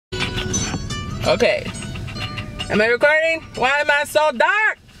Okay. Am I recording? Why am I so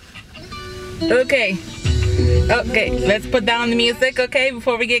dark? Okay. Okay, let's put down the music, okay,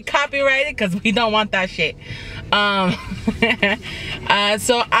 before we get copyrighted, because we don't want that shit. So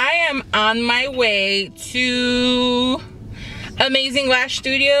I am on my way to Amazing Lash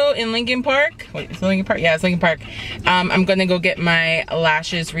Studio in Lincoln Park. Wait, is it Lincoln Park? Yeah, it's Lincoln Park. I'm gonna go get my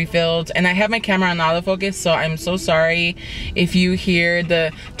lashes refilled, and I have my camera on autofocus, so I'm so sorry if you hear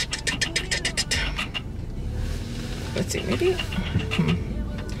the. Let's see, maybe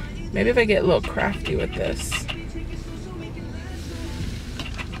if I get a little crafty with this.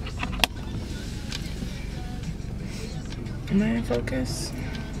 Am I in focus?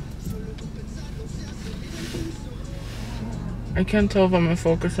 I can't tell if I'm in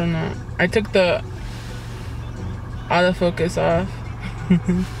focus or not. I took the autofocus off.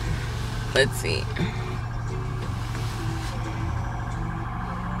 Let's see.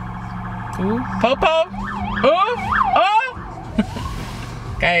 Ooh, Popo! Oh! Oh!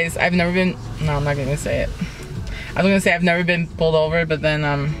 Guys, I've never been, no, I'm not gonna say it. I was gonna say I've never been pulled over, but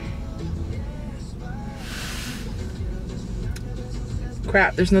then,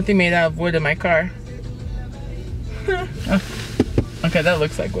 crap, there's nothing made out of wood in my car. Okay, that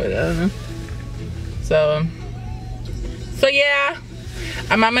looks like wood, I don't know. So yeah,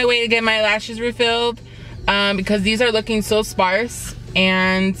 I'm on my way to get my lashes refilled because these are looking so sparse,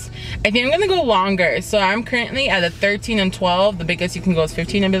 and I think I'm gonna go longer. So I'm currently at a 13 and 12. The biggest you can go is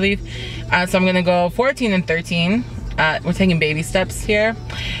 15, I believe. So I'm gonna go 14 and 13. We're taking baby steps here,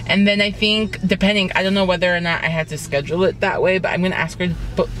 and then I think, depending, I don't know whether or not I had to schedule it that way, but I'm gonna ask her to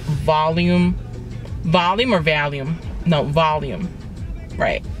put volume or volume. No, volume,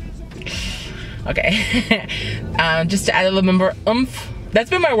 right? Okay. Just to add a little bit more oomph. That's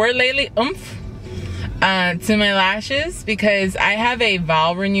been my word lately, oomph, to my lashes, because I have a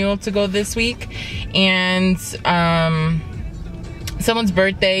vow renewal to go this week, and someone's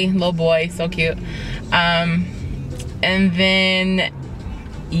birthday, little boy, so cute. And then,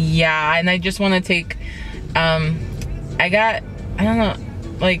 yeah, and I just want to take, I don't know,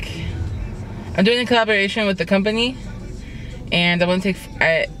 like, I'm doing a collaboration with the company, and I want to take,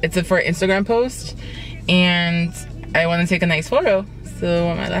 it's for an Instagram post, and I want to take a nice photo, so I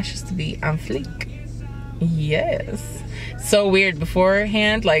want my lashes to be on fleek. Yes. So weird,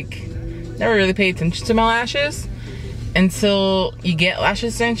 beforehand, like, never really paid attention to my lashes until you get lash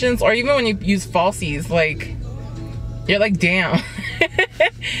extensions, or even when you use falsies, like, you're like, damn.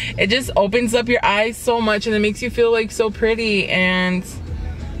 It just opens up your eyes so much, and it makes you feel like so pretty. And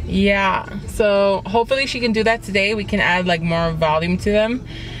yeah, so hopefully she can do that today. We can add like more volume to them,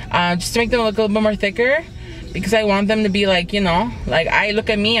 just to make them look a little bit more thicker, because I want them to be like, you know, like, I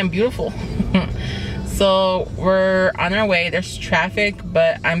look at me, I'm beautiful. So we're on our way. There's traffic,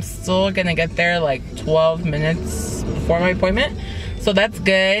 but I'm still gonna get there like 12 minutes before my appointment, so that's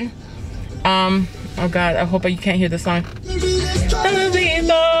good. Oh God, I hope you can't hear the song. I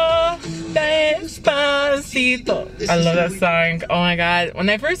love that song. Oh my God. When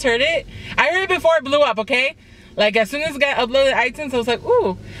I first heard it, I heard it before it blew up, okay? Like, as soon as it got uploaded to iTunes, I was like,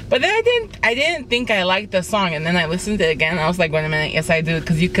 ooh. But then I didn't think I liked the song, and then I listened to it again, and I was like, wait a minute, yes I do,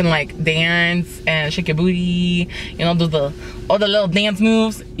 because you can like dance and shake your booty, you know, do all the little dance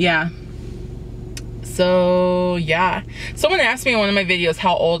moves. Yeah. So yeah. Someone asked me in one of my videos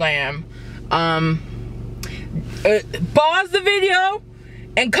how old I am. Pause the video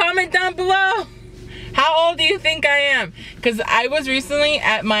and comment down below. How old do you think I am? Because I was recently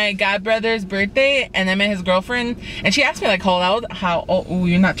at my godbrother's birthday, and I met his girlfriend, and she asked me like, how old? Oh,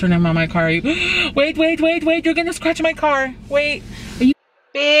 you're not turning on my car, are you? Wait, you're gonna scratch my car. Wait, are you?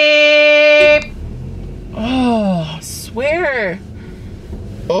 Beep. Oh, swear.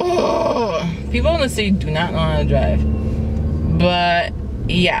 Oh, people in the city do not know how to drive. But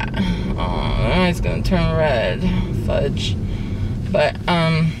yeah, oh, it's gonna turn red. Fudge. But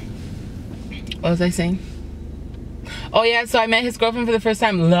what was I saying? Oh yeah, so I met his girlfriend for the first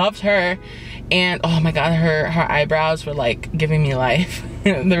time, loved her, and oh my God, her eyebrows were like giving me life.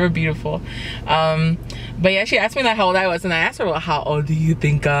 They were beautiful. But yeah, she asked me like how old I was, and I asked her, well, how old do you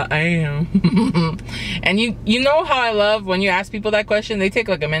think I am? And you know how I love when you ask people that question, they take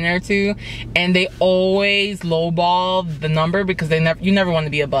like a minute or two, and they always lowball the number, because you never want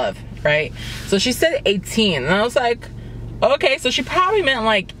to be above, right? So she said 18, and I was like, okay, so she probably meant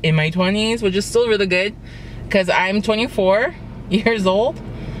like in my 20s, which is still really good, because I'm 24 years old.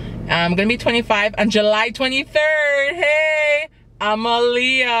 I'm gonna be 25 on July 23rd. Hey, I'm a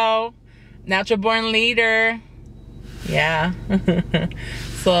Leo, natural born leader. Yeah.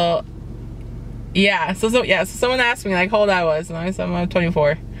 So yeah, so someone asked me like how old I was, and I said I'm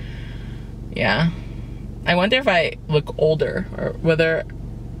 24. Yeah. I wonder if I look older or whether,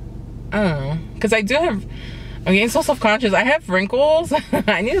 I don't know. Because I do have, I'm getting so self-conscious. I have wrinkles.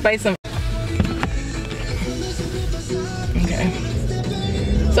 I need to buy some. Okay.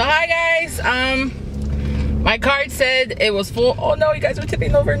 So hi guys. My card said it was full. Oh no, you guys are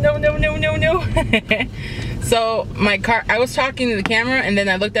tipping over. No, no, no, no, no. So my card, I was talking to the camera and then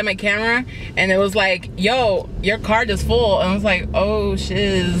I looked at my camera and it was like, yo, your card is full. And I was like, oh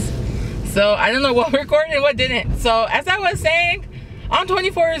shiz. So I don't know what recorded and what didn't. So as I was saying, I'm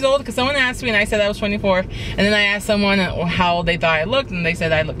 24 years old because someone asked me and I said I was 24. And then I asked someone how they thought I looked and they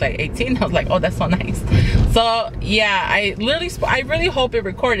said I looked like 18. I was like, oh, that's so nice. So yeah, I really hope it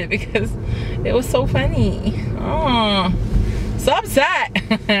recorded because it was so funny. Oh, so upset.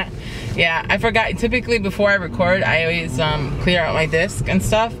 Yeah, I forgot. Typically before I record, I always clear out my disc and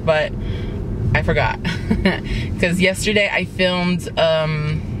stuff, but I forgot. Because yesterday I filmed,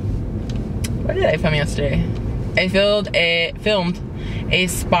 what did I film yesterday? I filmed a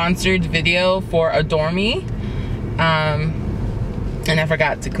sponsored video for Adore Me. And I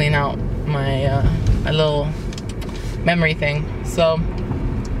forgot to clean out my my little memory thing. So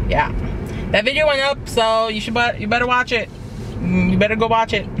yeah, that video went up, so you better watch it. You better go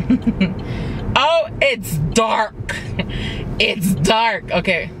watch it. Oh, it's dark. It's dark.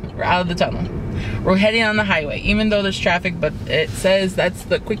 Okay, we're out of the tunnel. We're heading on the highway, even though there's traffic, but it says that's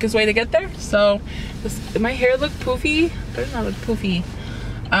the quickest way to get there. So does my hair look poofy? It does not look poofy.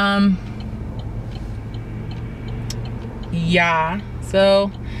 Yeah,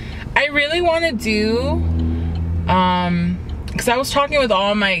 so I really want to do because I was talking with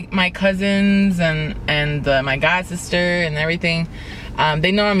all my cousins and my god sister and everything.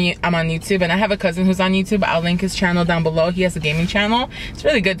 They know I'm on YouTube, and I have a cousin who's on YouTube. I'll link his channel down below. He has a gaming channel. It's a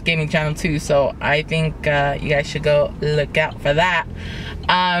really good gaming channel too, so I think you guys should go look out for that.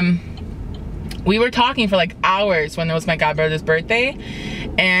 We were talking for like hours when it was my godbrother's birthday,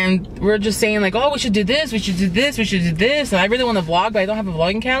 and we were just saying like, oh, we should do this, we should do this, we should do this. And I really want to vlog, but I don't have a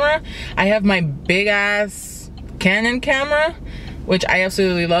vlogging camera. I have my big ass Canon camera, which I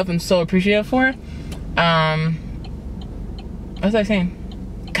absolutely love and so appreciative for. What was I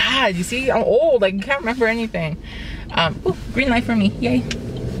saying? God, you see, I'm old. I can't remember anything. Ooh, green light for me. Yay.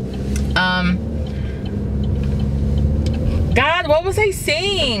 God, what was I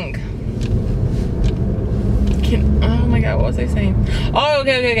saying? Oh my God, what was I saying? Oh,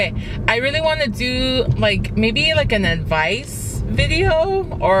 okay. I really want to do like maybe like an advice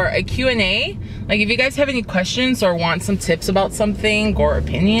video or a Q&A. Like if you guys have any questions or want some tips about something or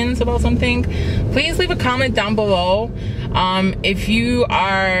opinions about something, please leave a comment down below. If you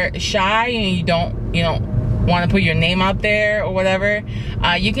are shy and you don't want to put your name out there or whatever,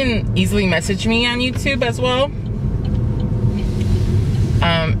 you can easily message me on YouTube as well,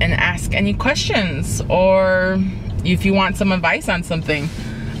 and ask any questions, or if you want some advice on something.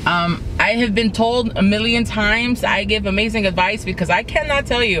 I have been told a million times I give amazing advice, because I cannot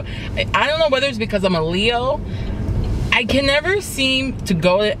tell you, I don't know whether it's because I'm a Leo, I can never seem to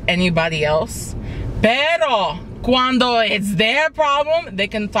go to anybody else, pero cuando it's their problem, they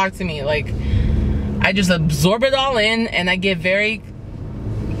can talk to me. Like, I just absorb it all in, and I give very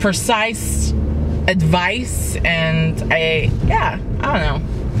precise advice, and I don't know.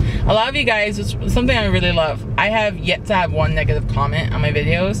 A lot of you guys, it's something I really love. I have yet to have one negative comment on my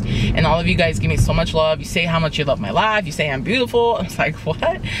videos, and all of you guys give me so much love. You say how much you love my life. You say I'm beautiful. I was like,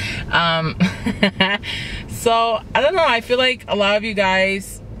 what? So I don't know. I feel like a lot of you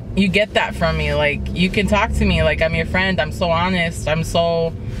guys, you get that from me. Like, you can talk to me like I'm your friend. I'm so honest. I'm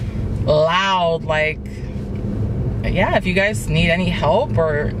so loud. Like, yeah, if you guys need any help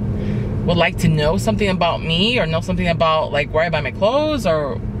or would like to know something about me, or know something about like where I buy my clothes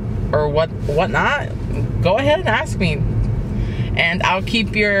or whatnot, go ahead and ask me, and I'll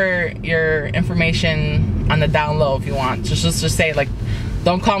keep your information on the down low if you want. Just say like,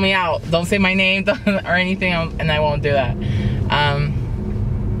 don't call me out, don't say my name or anything, and I won't do that.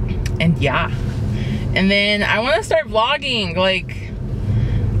 And yeah, and then I want to start vlogging. Like,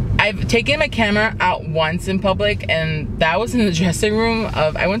 I've taken my camera out once in public, and that was in the dressing room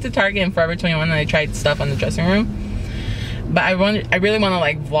of, I went to Target and Forever 21 and I tried stuff on the dressing room. But I really want to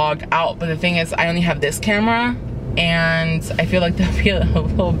like vlog out, but the thing is I only have this camera, and I feel like that'd be a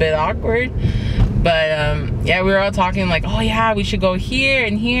little bit awkward. But yeah, we were all talking like, oh yeah, we should go here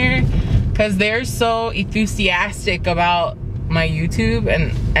and here, because they're so enthusiastic about my YouTube,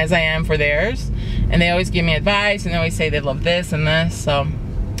 and as I am for theirs, and they always give me advice, and they always say they love this and this. So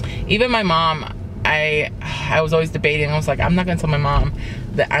even my mom, I was always debating. I was like, I'm not gonna tell my mom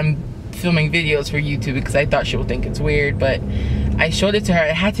that I'm filming videos for YouTube, because I thought she would think it's weird. But I showed it to her.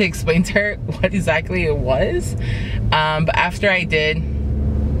 I had to explain to her what exactly it was. But after I did,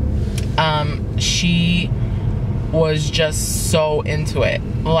 she was just so into it.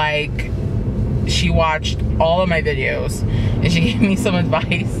 Like, she watched all of my videos and she gave me some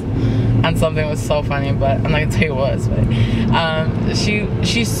advice on something that was so funny, but I'm not gonna tell you what it was. But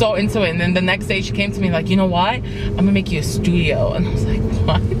she's so into it. And then the next day she came to me like, you know what, I'm gonna make you a studio. And I was like,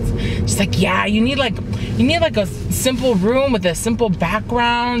 what? She's like, yeah, you need like a simple room with a simple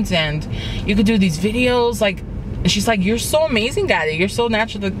background, and you could do these videos. Like, she's like, you're so amazing at it, you're so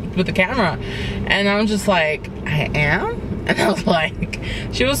natural with the camera. And I'm just like, I am? And I was like,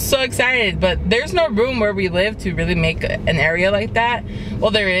 she was so excited. But there's no room where we live to really make an area like that.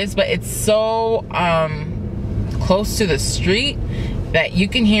 Well, there is, but it's so close to the street that you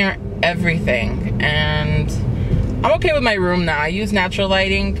can hear everything. And I'm okay with my room now. I use natural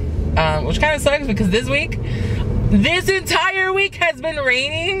lighting, which kind of sucks because this entire week has been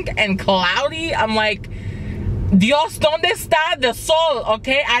raining and cloudy. I'm like, Dios, ¿dónde está the sol?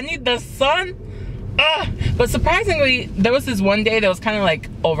 Okay, I need the sun. Ugh. But surprisingly, there was this one day that was kind of like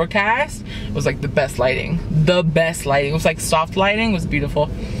overcast. It was like the best lighting. It was like soft lighting. It was beautiful.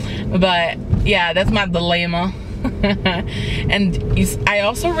 But yeah, that's my dilemma. And I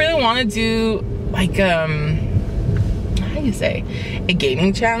also really want to do like how do you say, a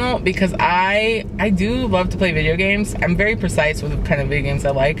gaming channel, because I do love to play video games. I'm very precise with the kind of video games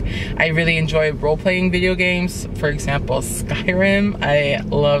I like. I really enjoy role-playing video games. For example, Skyrim. I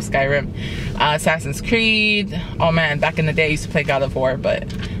love Skyrim. Assassin's Creed. Oh man, back in the day I used to play God of War, but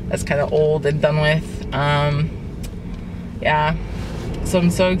that's kind of old and done with. Yeah, so I'm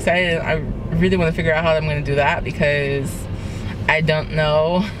so excited. I really want to figure out how I'm going to do that, because I don't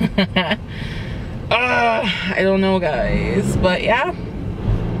know. I don't know, guys. But yeah.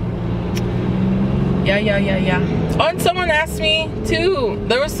 Oh, and someone asked me too.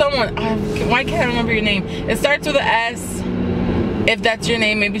 There was someone, why can't I remember your name? It starts with a S. If that's your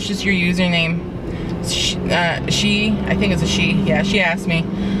name, maybe it's just your username. She, I think it's a she. Yeah, she asked me,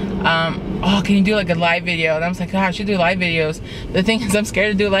 oh, can you do like a live video? And I was like, oh, I should do live videos. The thing is, I'm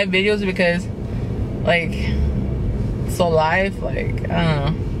scared to do live videos because, like, so live, like, I don't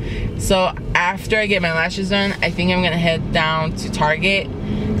know. So after I get my lashes done, I think I'm gonna head down to Target.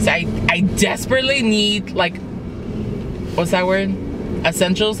 So I desperately need, like, what's that word?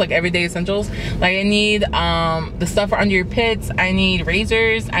 Essentials, like everyday essentials. Like, I need the stuff for under your pits. I need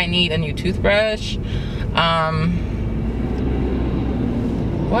razors. I need a new toothbrush.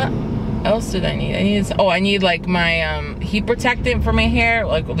 What else did I need? I need like my heat protectant for my hair.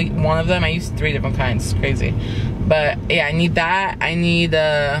 Like one of them. I use 3 different kinds. It's crazy. But yeah, I need that. I need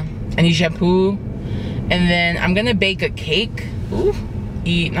shampoo. And then I'm gonna bake a cake. Ooh.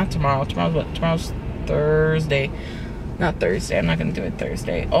 Not tomorrow. Tomorrow's what? Tomorrow's Thursday. Not Thursday. I'm not gonna do it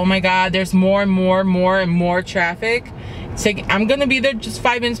Thursday. Oh my god, there's more and more traffic. I'm gonna be there just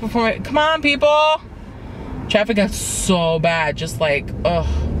 5 minutes before come on, people. Traffic got so bad. Just like, ugh.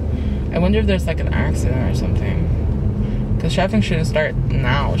 I wonder if there's like an accident or something. Because traffic shouldn't start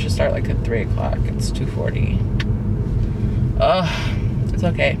now. It should start like at 3 o'clock. It's 2:40. Ugh. It's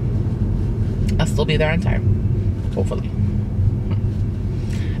okay. I'll still be there on time. Hopefully.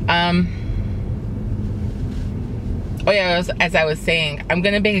 Oh yeah, as I was saying, I'm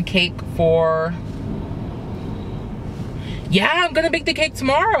gonna bake a cake for... Yeah, I'm gonna bake the cake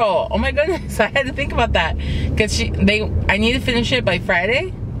tomorrow. Oh my goodness, I had to think about that. Because I need to finish it by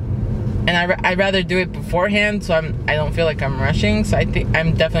Friday. And I'd rather do it beforehand, so I don't feel like I'm rushing. So I think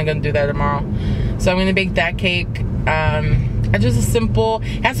I'm definitely gonna do that tomorrow. So I'm gonna bake that cake. Just a simple,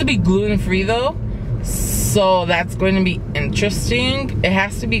 it has to be gluten-free though. So that's going to be interesting. It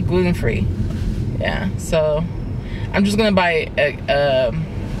has to be gluten-free. Yeah, so I'm just gonna buy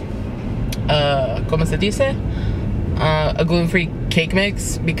 ¿cómo se dice? A gluten-free cake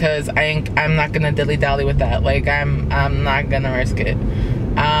mix, because I'm not gonna dilly-dally with that. Like, I'm not gonna risk it.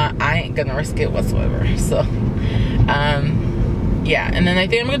 I ain't gonna risk it whatsoever. So yeah, and then I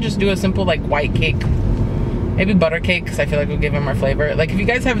think I'm gonna just do a simple like white cake, maybe butter cake, because I feel like it'll give it more flavor. Like, if you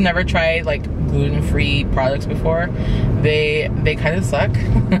guys have never tried like gluten-free products before, they kind of suck.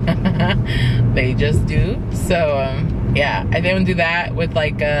 They just do. So yeah, I think I'm gonna do that with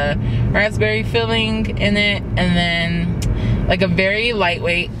like a raspberry filling in it, and then like a very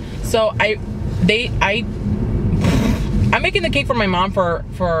lightweight. So I'm making the cake for my mom for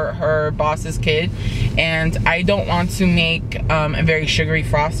her boss's kid, and I don't want to make a very sugary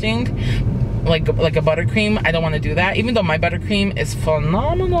frosting, like a buttercream. I don't want to do that, even though my buttercream is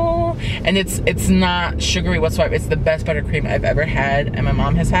phenomenal, and it's not sugary whatsoever. It's the best buttercream I've ever had, and my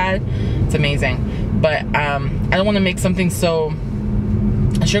mom has had. It's amazing. But I don't want to make something so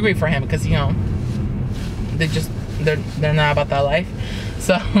sugary for him because, you know, they're not about that life.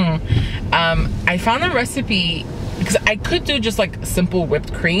 So I found a recipe because I could do just like simple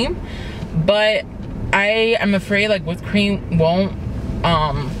whipped cream, but I am afraid like whipped cream won't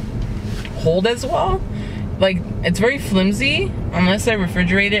hold as well. Like, it's very flimsy unless I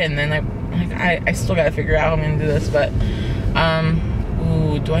refrigerate it, and then I still gotta figure out how I'm gonna do this. But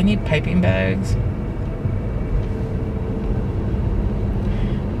ooh, do I need piping bags?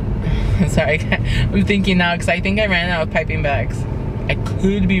 Sorry, I'm thinking now because I think I ran out of piping bags. I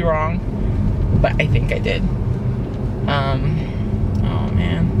could be wrong, but I think I did. Oh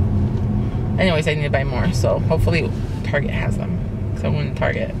man. Anyways, I need to buy more, so hopefully Target has them, because I went to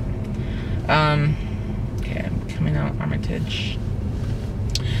Target. Okay, I'm coming out Armitage.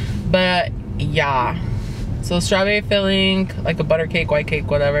 But yeah, so strawberry filling, like a butter cake, white cake,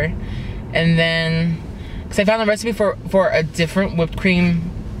 whatever. And then, because I found a recipe for a different whipped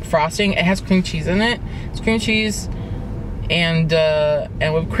cream frosting. It has cream cheese in it. It's cream cheese and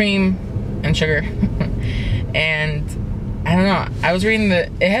whipped cream and sugar. And I don't know, I was reading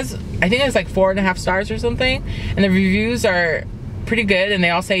I think it's like 4.5 stars or something, and the reviews are pretty good, and they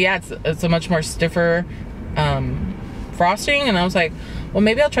all say, yeah, it's a much more stiffer frosting. And I was like, well,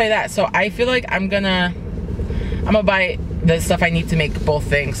 maybe I'll try that. So I feel like I'm gonna buy the stuff I need to make both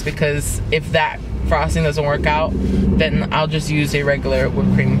things, because if that frosting doesn't work out, then I'll just use a regular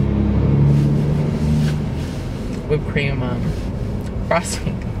whipped cream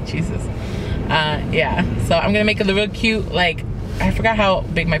frosting. Jesus. Yeah, so I'm gonna make a little cute, like, I forgot how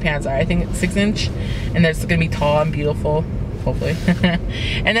big my pants are. I think it's 6-inch, and it's gonna be tall and beautiful, hopefully.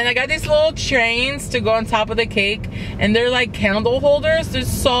 And then I got these little trains to go on top of the cake, and they're like candle holders. They're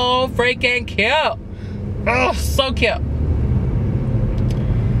so freaking cute. Oh, so cute.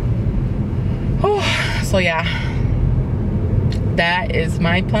 Oh, so yeah, that is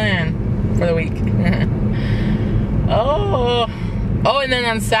my plan for the week. Oh, and then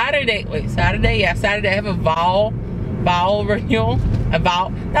on Saturday, Saturday I have a vowel renewal. Not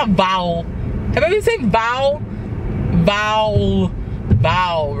vowel. Have I been saying vowel? Vowel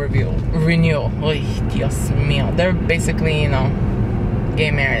renewal. Oy, Dios mío. They're basically, you know,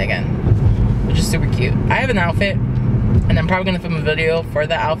 getting married again, which is super cute. I have an outfit, and I'm probably gonna film a video for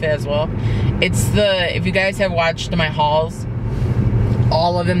the outfit as well. It's if you guys have watched my hauls,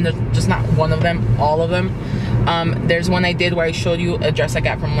 all of them, just not one of them, all of them. There's one I did where I showed you a dress I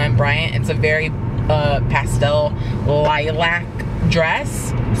got from Len Bryant. It's a very pastel lilac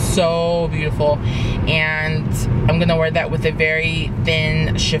dress, so beautiful, and I'm gonna wear that with a very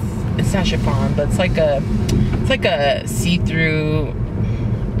thin it's not chiffon, but it's like a see-through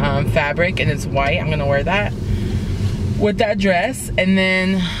fabric, and it's white. I'm gonna wear that with that dress. And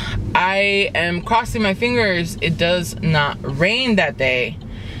then I am crossing my fingers it does not rain that day,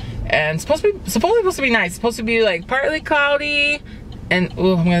 and it's supposed to be nice. It's supposed to be like partly cloudy, and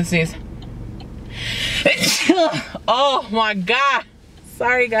ooh, I'm gonna sneeze. Oh my god,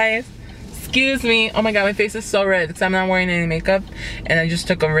 sorry guys, excuse me. Oh my god, my face is so red because I'm not wearing any makeup, and I just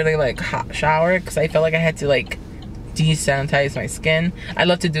took a really like hot shower because I felt like I had to like desanitize my skin. I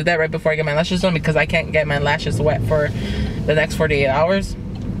love to do that right before I get my lashes done, because I can't get my lashes wet for the next 48 hours,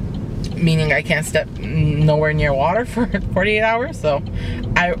 meaning I can't step nowhere near water for 48 hours. So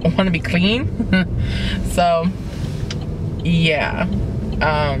I want to be clean. So yeah.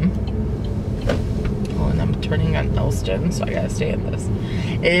 Oh, and I'm turning on Elston, so I gotta stay in this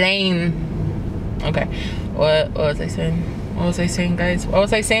lane. Okay, what was I saying? What was I saying, guys? What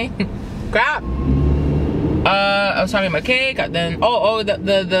was I saying? Crap. I was talking about cake. Then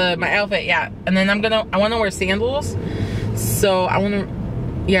my outfit, yeah. And then I want to wear sandals. So I want to,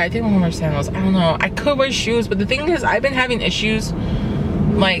 yeah, I think I want to wear sandals. I don't know. I could wear shoes, but the thing is, I've been having issues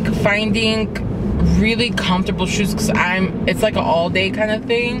like finding really comfortable shoes, because it's like an all day kind of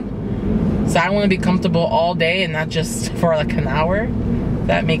thing. So I want to be comfortable all day and not just for like an hour. If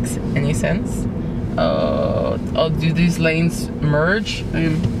that makes any sense. Oh, do these lanes merge?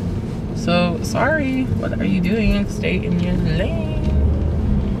 So sorry. What are you doing? Stay in your lane.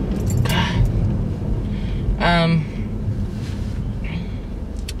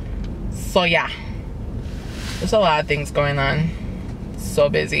 So yeah, there's a lot of things going on. So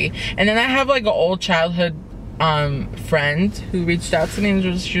busy. And then I have like an old childhood friend who reached out to me,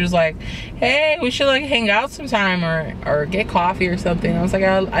 and she was like, hey, we should like hang out sometime or get coffee or something. I was like,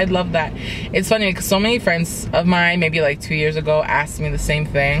 I'd love that. It's funny because so many friends of mine maybe like 2 years ago asked me the same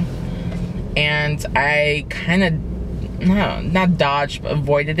thing, and I kind of not dodged but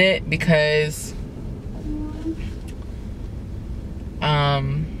avoided it, because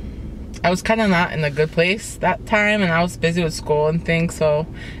I was kind of not in a good place that time, and I was busy with school and things, so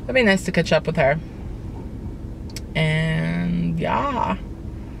it'd be nice to catch up with her. And yeah.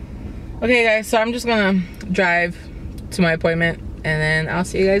 Okay guys, so I'm just gonna drive to my appointment, and then I'll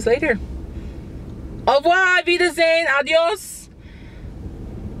see you guys later. Au revoir, Wiedersehen, adios.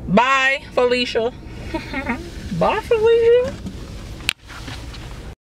 Bye, Felicia. Bye, Felicia.